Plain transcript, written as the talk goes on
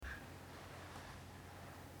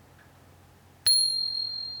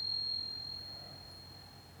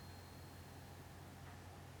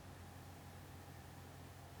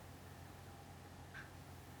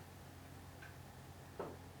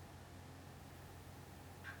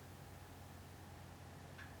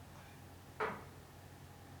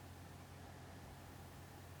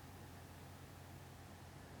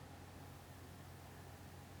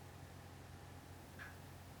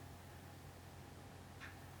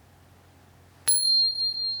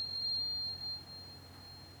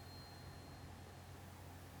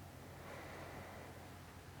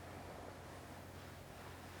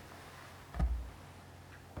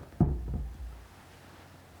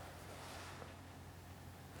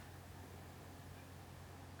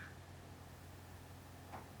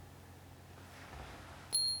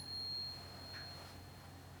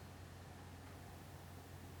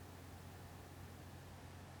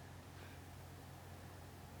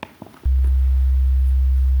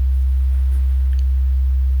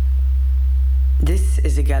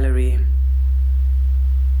is a gallery.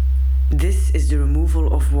 This is the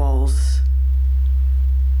removal of walls.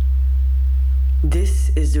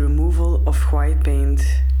 This is the removal of white paint.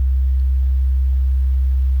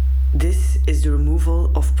 This is the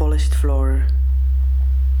removal of polished floor.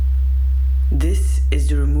 This is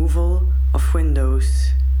the removal of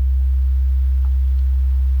windows.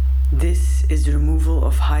 This is the removal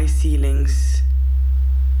of high ceilings.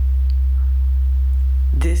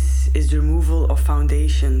 This is the removal of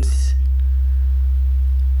foundations.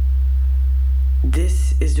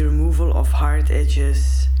 This is the removal of hard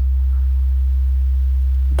edges.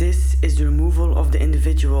 This is the removal of the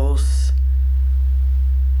individuals.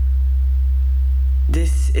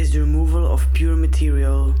 This is the removal of pure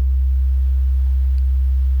material.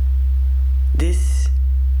 This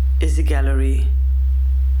is the gallery.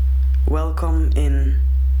 Welcome in.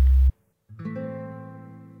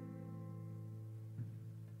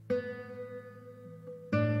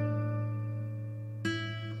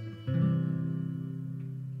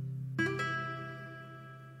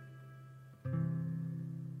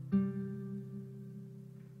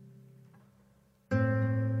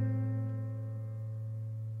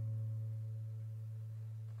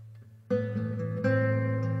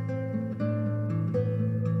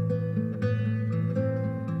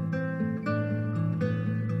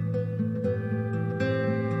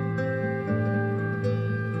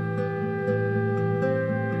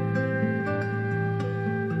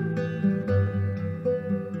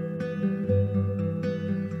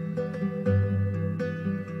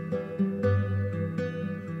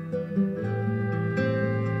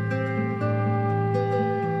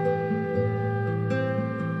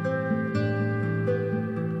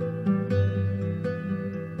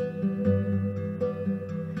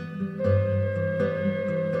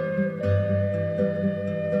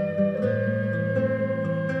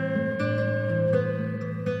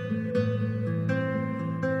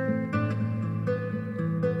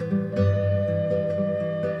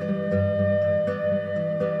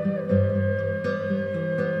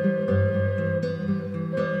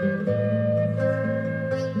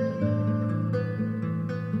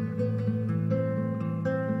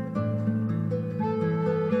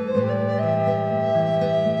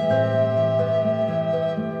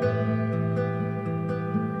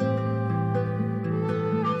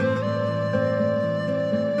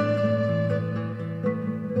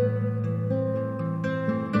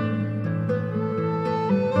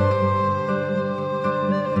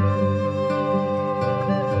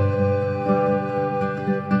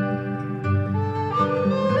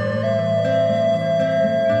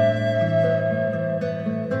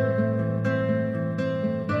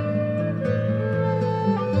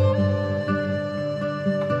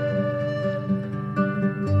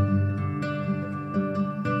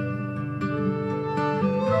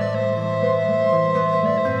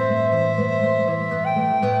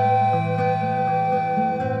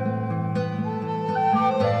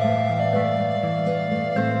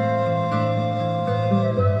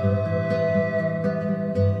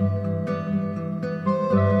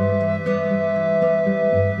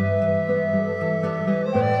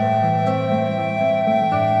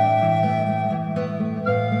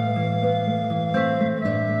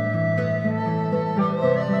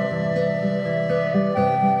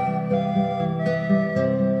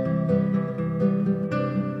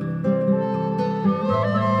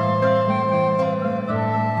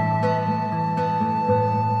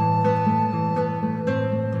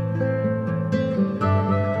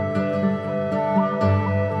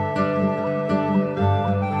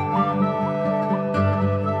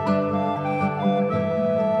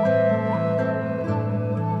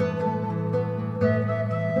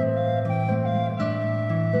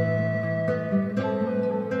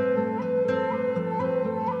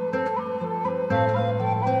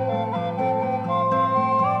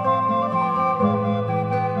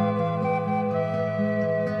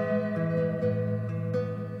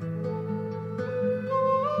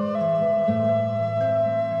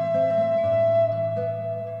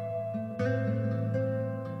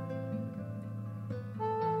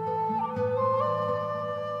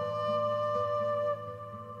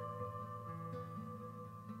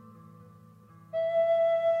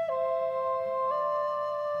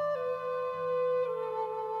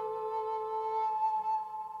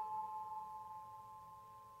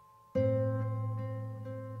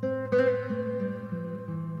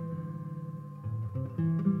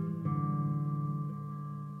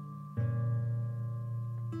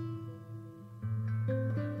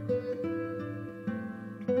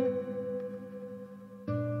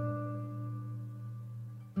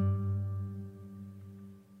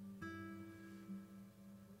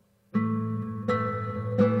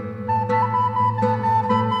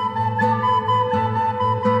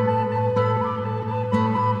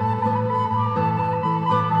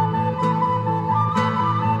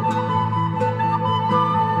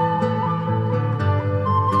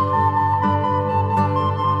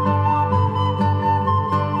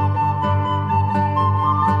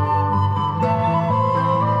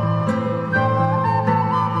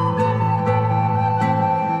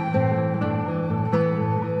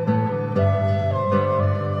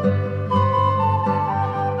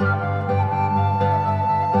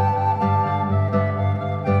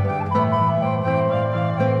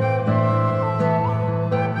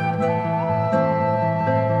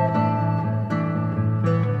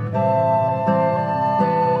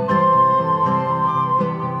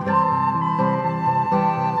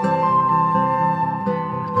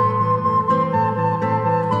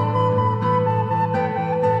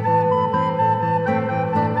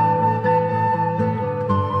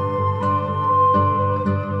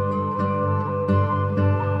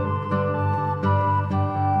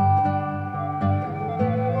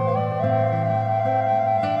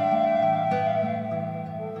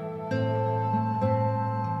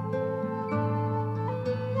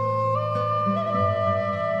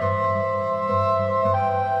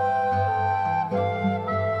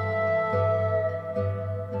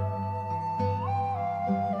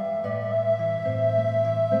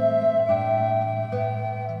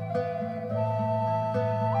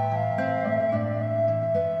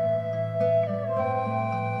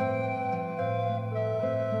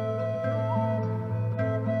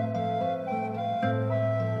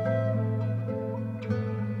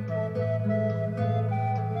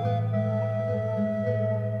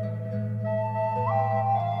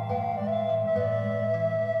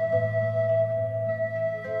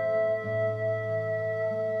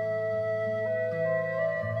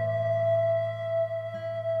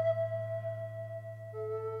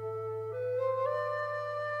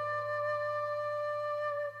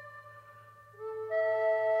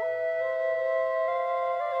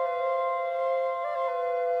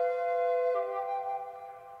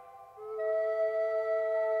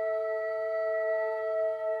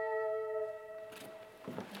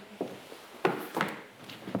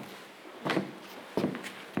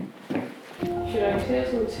 Should I clear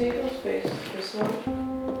some table space as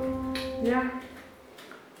well? Yeah.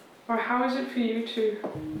 Or how is it for you to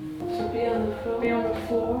be on the floor? Be on the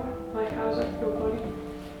floor? Like, how's it for your body?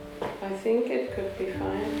 I think it could be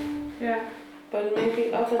fine. Yeah. But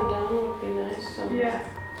maybe up and down would be nice. Yeah.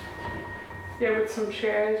 Yeah, with some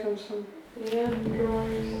chairs and some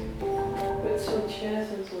drawings. With some chairs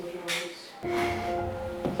and some drawings. So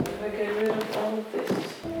if I get rid of all of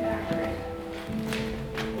this. Yeah, great.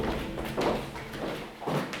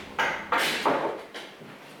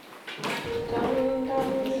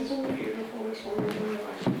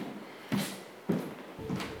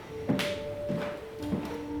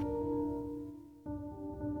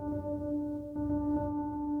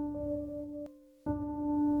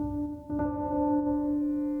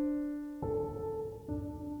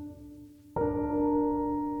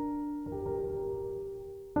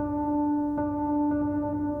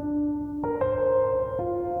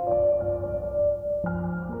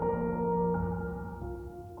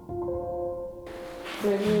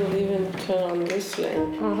 Maybe we'll even turn on this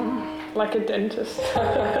lamp. Like a dentist.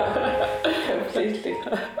 Completely.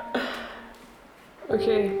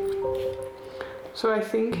 Okay. So I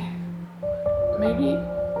think maybe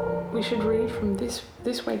we should read from this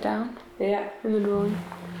way down. Yeah. In the drawing.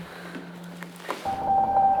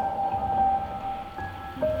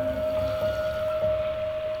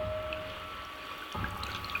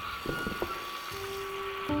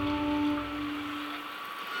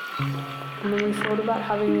 And then we thought about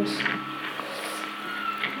having this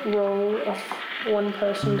role of one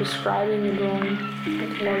person describing the drawing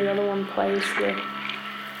while the other one plays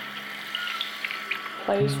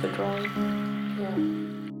the drawing. Yeah.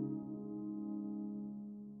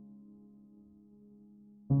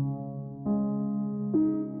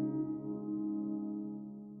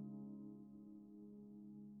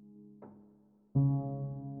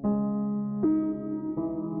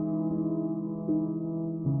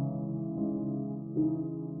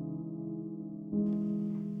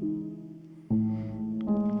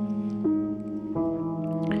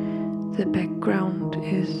 The background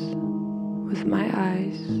is, with my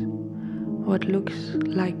eyes, what looks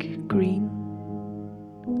like green.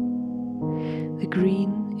 The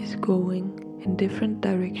green is going in different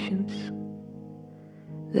directions.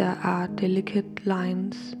 There are delicate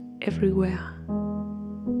lines everywhere.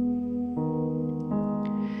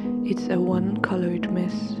 It's a one-colored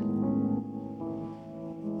mess.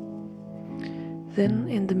 Then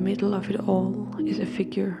in the middle of it all is a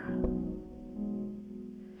figure.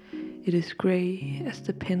 It is grey as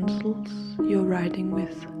the pencils you're writing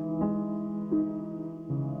with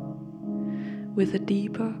a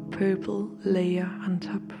deeper purple layer on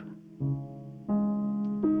top.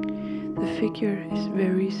 The figure is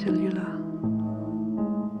very cellular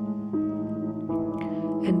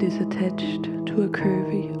and is attached to a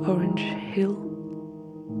curvy orange hill.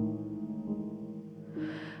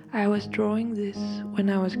 I was drawing this when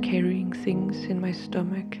I was carrying things in my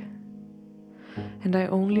stomach. And I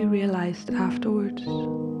only realized afterwards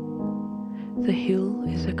the hill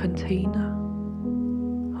is a container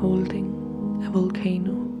holding a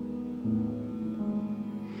volcano.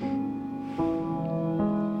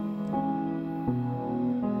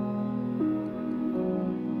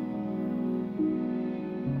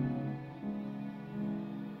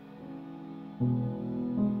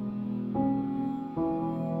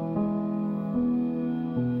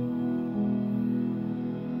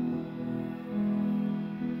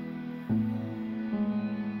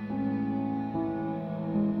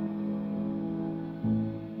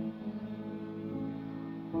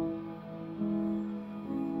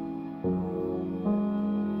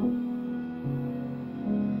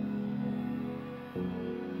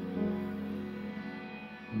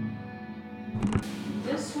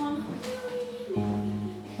 This one?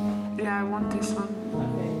 Yeah, I want this one.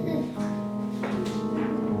 Okay.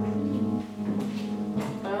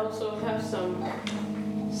 I also have some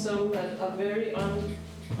that are very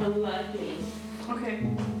unlike me. Okay.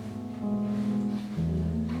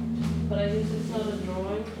 But I guess it's not a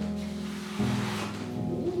drawing.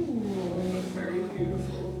 Ooh, very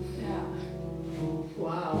beautiful. Yeah.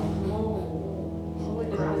 Wow. Oh,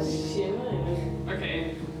 it's shimmering. Okay.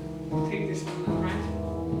 Take this one then, right?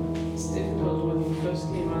 It's difficult when you first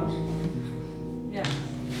came out. Yeah.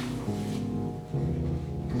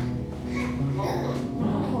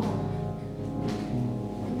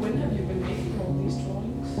 When have you been making all these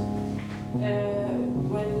drawings?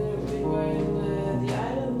 When we were in the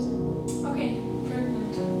island. Okay,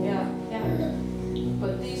 perfect. Yeah. Yeah.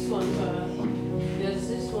 But these ones are, there's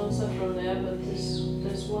this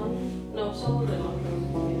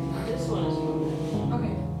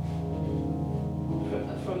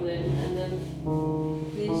in, and then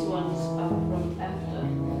these ones are from after.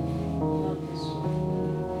 Not this one.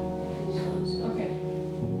 These ones. Okay.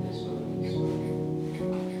 This one. This one.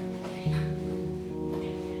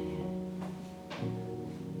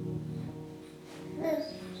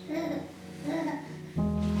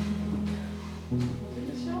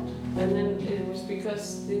 And then it was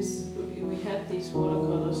because this we had these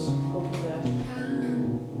watercolors over there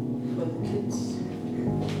for the kids.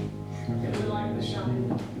 Okay, we like the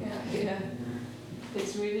shine. Yeah.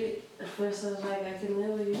 It's really, at first I was like, I can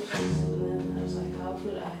never use this, and then I was like, how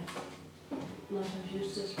could I not have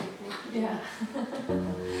used this before? Yeah.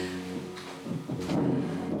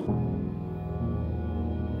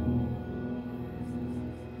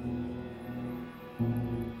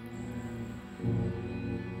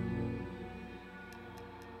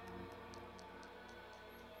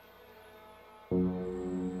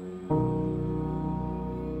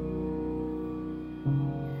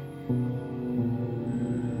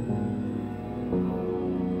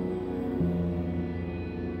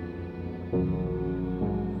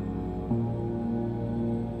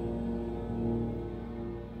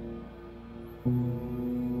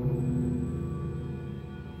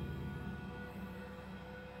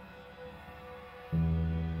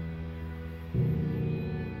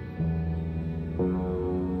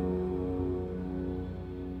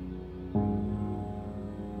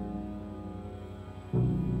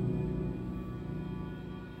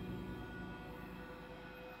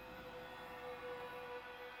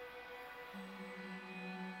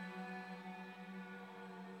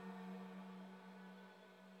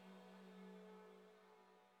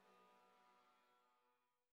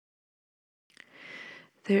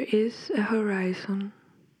 There is a horizon,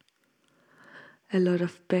 a lot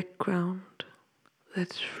of background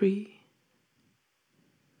that's free.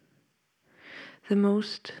 The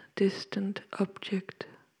most distant object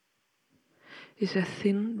is a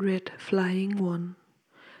thin red flying one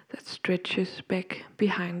that stretches back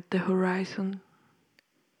behind the horizon.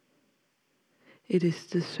 It is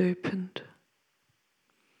the serpent.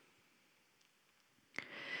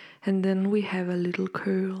 And then we have a little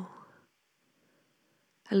curl,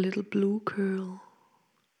 a little blue curl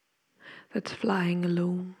that's flying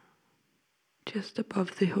alone just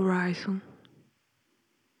above the horizon.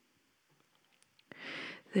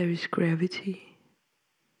 There is gravity.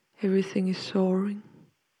 Everything is soaring.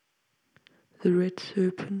 The red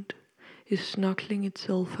serpent is snuggling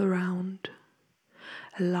itself around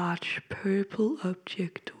a large purple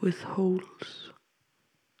object with holes.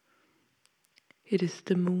 It is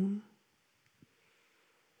the moon.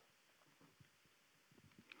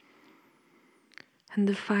 And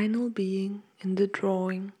the final being in the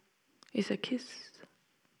drawing is a kiss.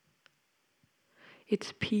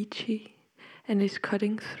 It's peachy and is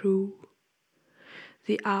cutting through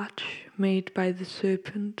the arch made by the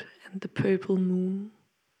serpent and the purple moon.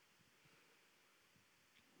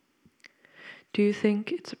 Do you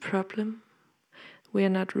think it's a problem? We are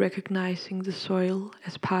not recognizing the soil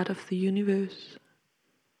as part of the universe.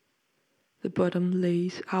 The bottom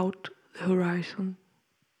lays out the horizon.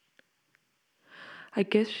 I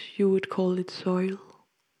guess you would call it soil.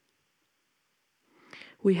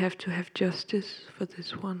 We have to have justice for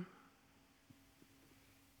this one.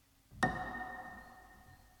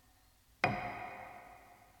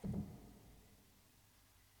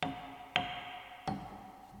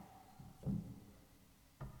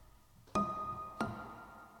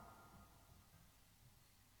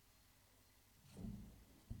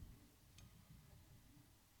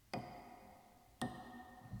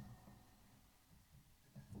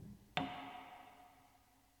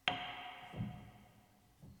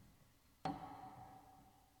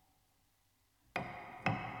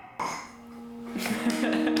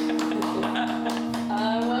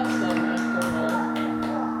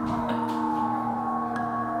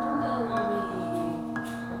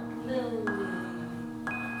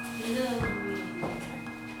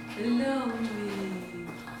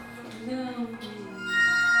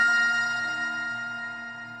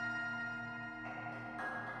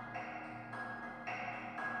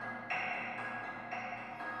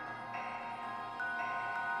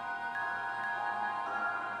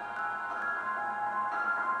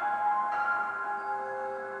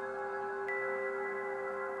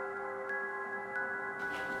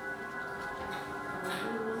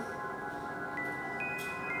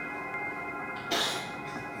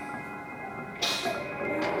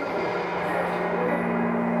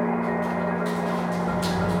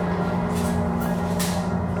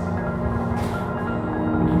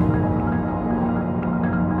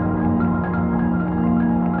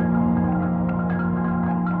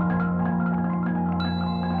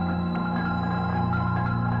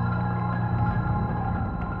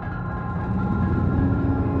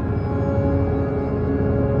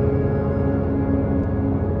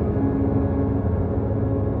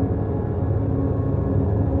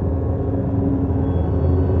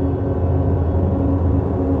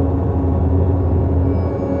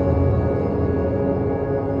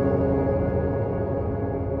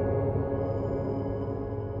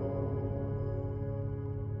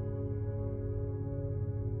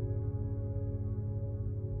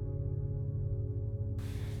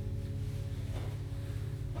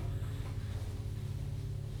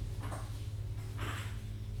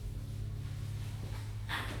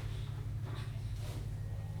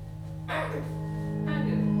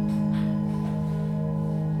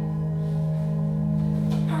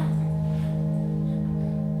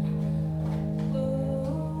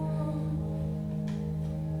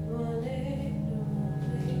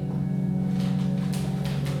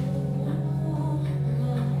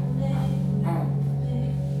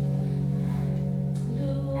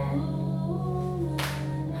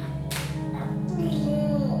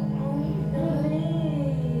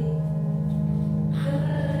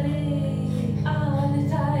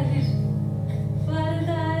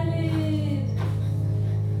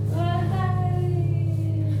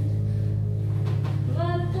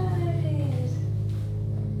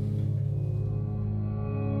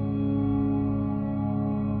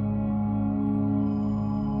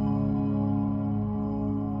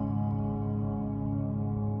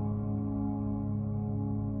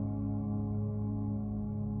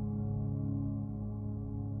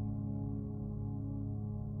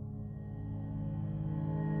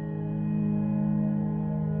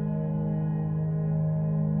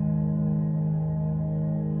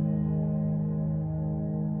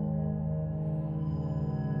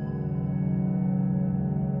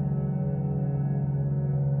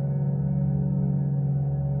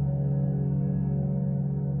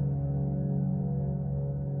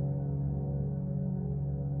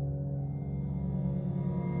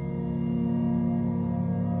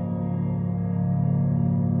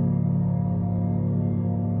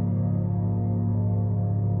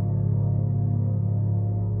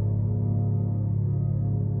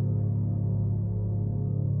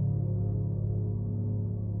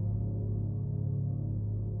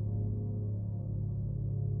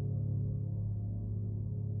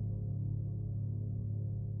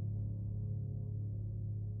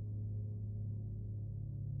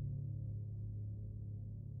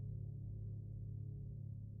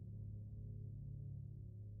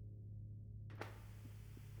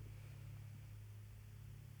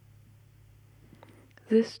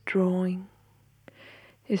 This drawing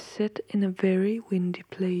is set in a very windy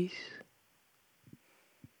place.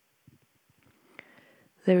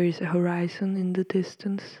 There is a horizon in the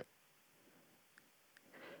distance,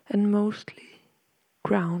 and mostly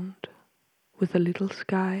ground with a little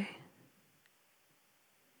sky.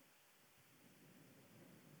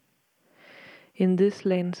 In this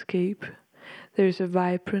landscape, there is a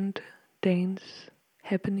vibrant dance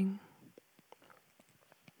happening,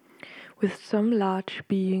 with some large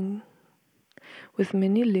being with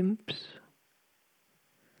many limbs.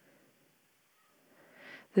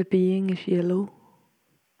 The being is yellow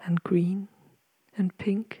and green and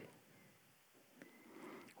pink,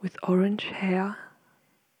 with orange hair,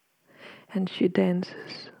 and she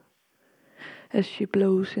dances as she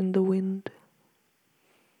blows in the wind.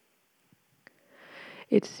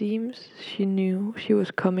 It seems she knew she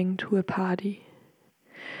was coming to a party,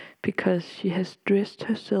 because she has dressed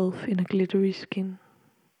herself in a glittery skin.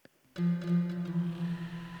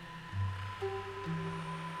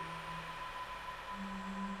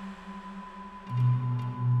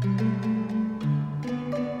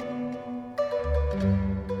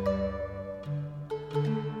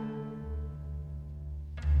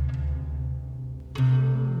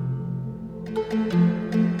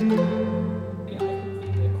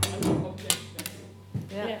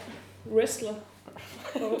 Wrestler.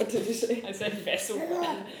 What did you say? I said vessel.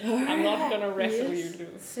 I'm not gonna wrestle you,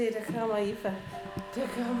 dude. Se, der kommer Aoife. Der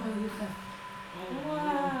kommer Aoife.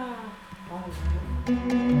 Wow.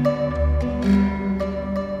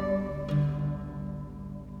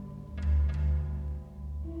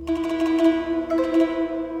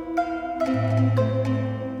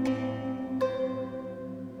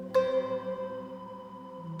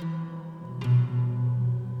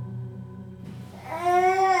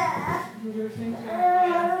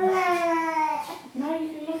 No, you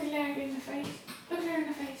can look at Lærke in the face. Look at her in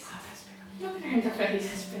the face. Oh, that's better. Look at her in the face.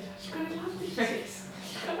 That's better. She's got a lovely face.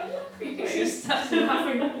 She's got a lovely face. Stop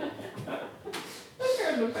laughing. Look at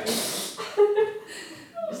her in the face.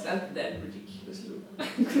 It's not that ridiculous look.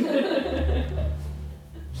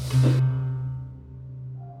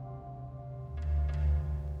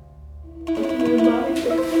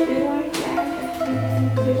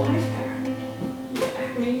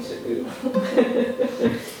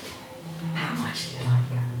 How much do you like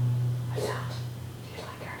her? A lot. Do you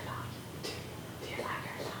like her a lot? Do you like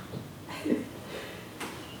her a lot?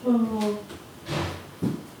 Oh.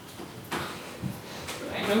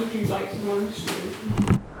 I know he likes monsters.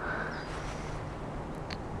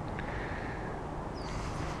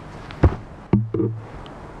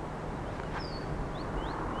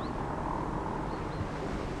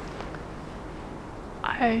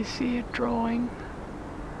 I see a drawing.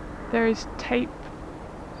 There is tape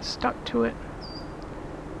stuck to it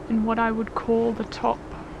in what I would call the top.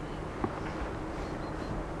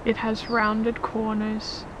 It has rounded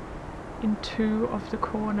corners in 2 of the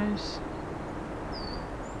corners,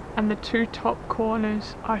 and the 2 top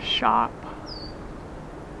corners are sharp.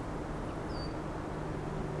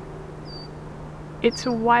 It's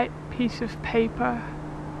a white piece of paper,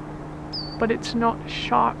 but it's not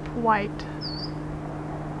sharp white.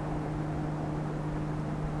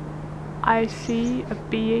 I see a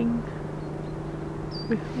being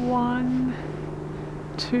with 1,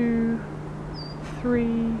 2,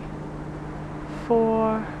 3,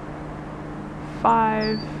 4,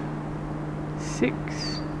 5,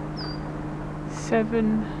 6,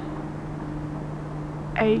 7,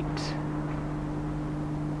 8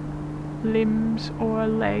 limbs or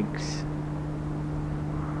legs.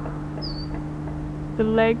 The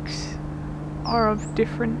legs are of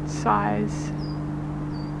different size,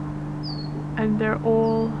 and they're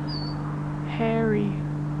all hairy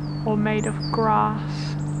or made of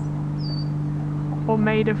grass or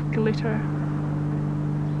made of glitter.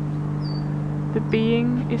 The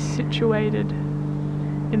being is situated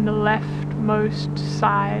in the leftmost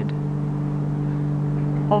side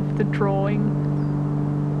of the drawing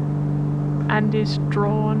and is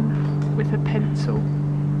drawn with a pencil.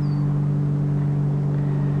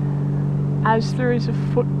 As there is a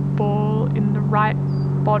football in the right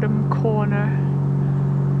bottom corner,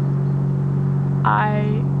 I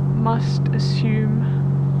must assume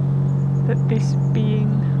that this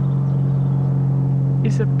being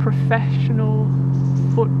is a professional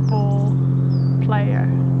football player.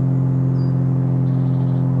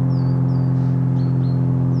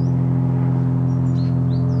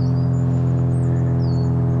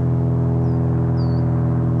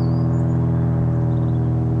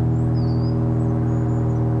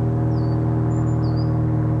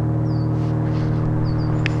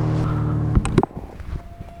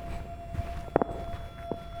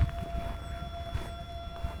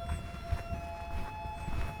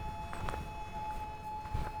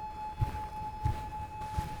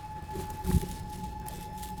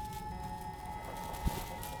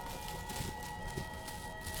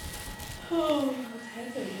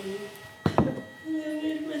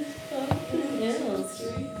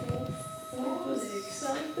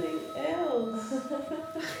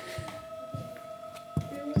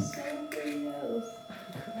 It was something else.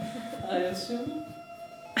 I assume.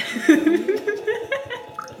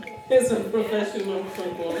 He's a professional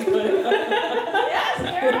football player. Yes,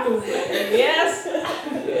 girl. Yes.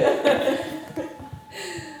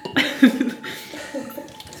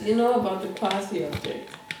 Do you know about the quasi-object?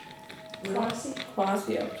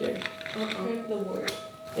 Quasi-object. The word.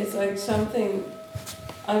 It's like something.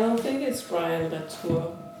 I don't think it's Brian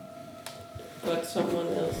Latour, but someone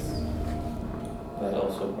else. But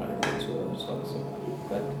also Brian Latour is also.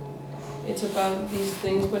 But it's about these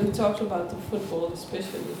things. But he talks about the football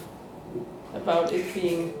especially. About it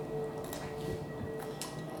being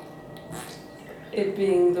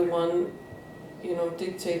the one,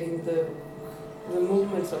 dictating the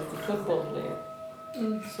movements of the football player.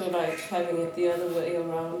 So like having it the other way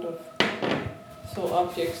around so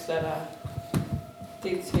objects that are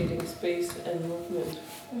dictating space and movement.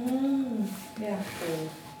 Yeah.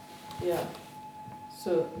 Yeah.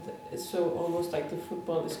 So almost like the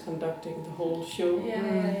football is conducting the whole show.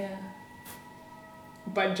 Yeah.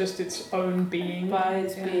 By just its own being. By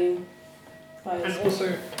its being. And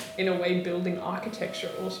also, in a way, building architecture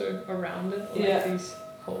also around it. Like these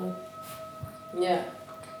whole... Yeah.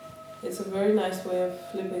 It's a very nice way of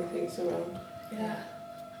flipping things around. Yeah.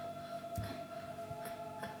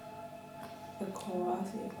 The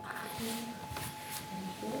quasi.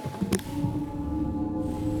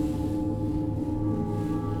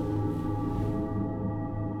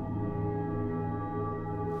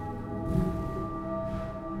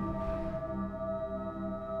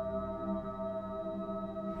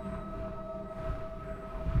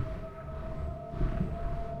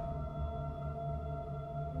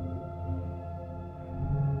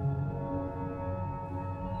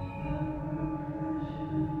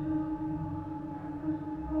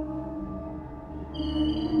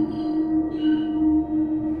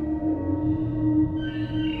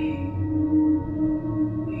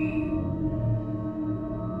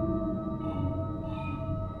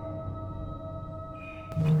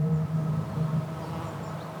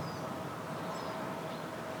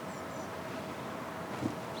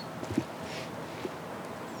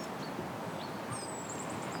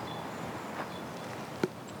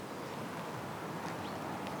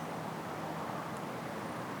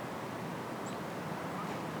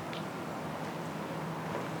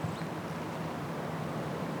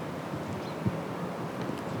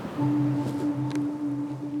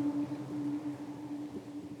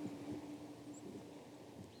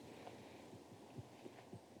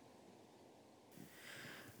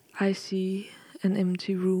 I see an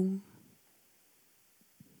empty room.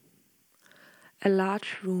 A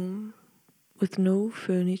large room with no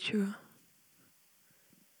furniture.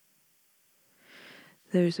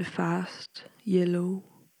 There is a fast yellow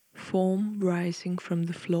form rising from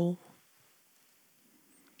the floor,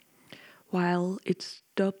 while its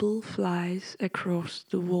double flies across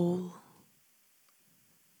the wall.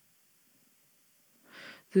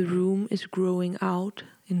 The room is growing out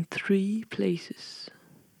in 3 places,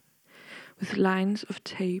 with lines of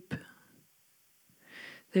tape.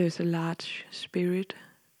 There is a large spirit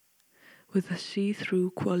with a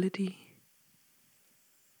see-through quality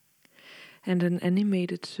and an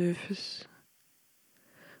animated surface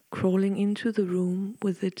crawling into the room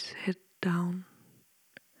with its head down,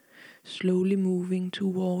 slowly moving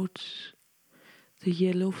towards the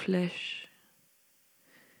yellow flesh.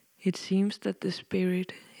 It seems that the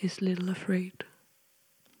spirit is little afraid.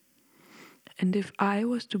 And if I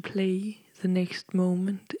was to play the next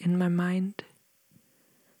moment in my mind,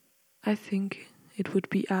 I think it would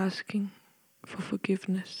be asking for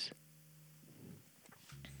forgiveness.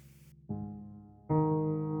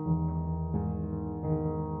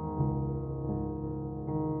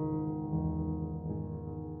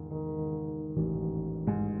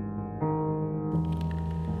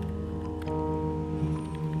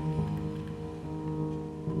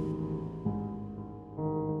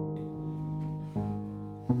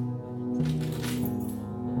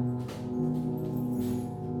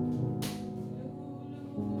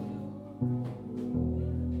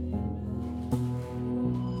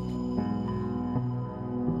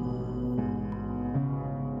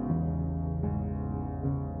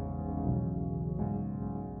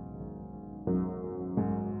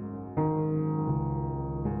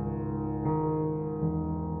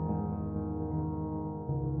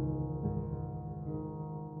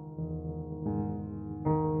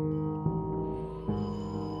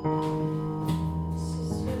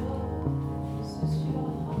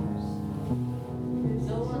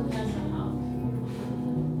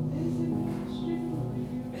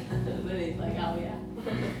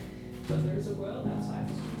 but there's a world outside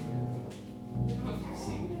the studio. Have you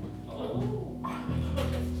seen it? Oh.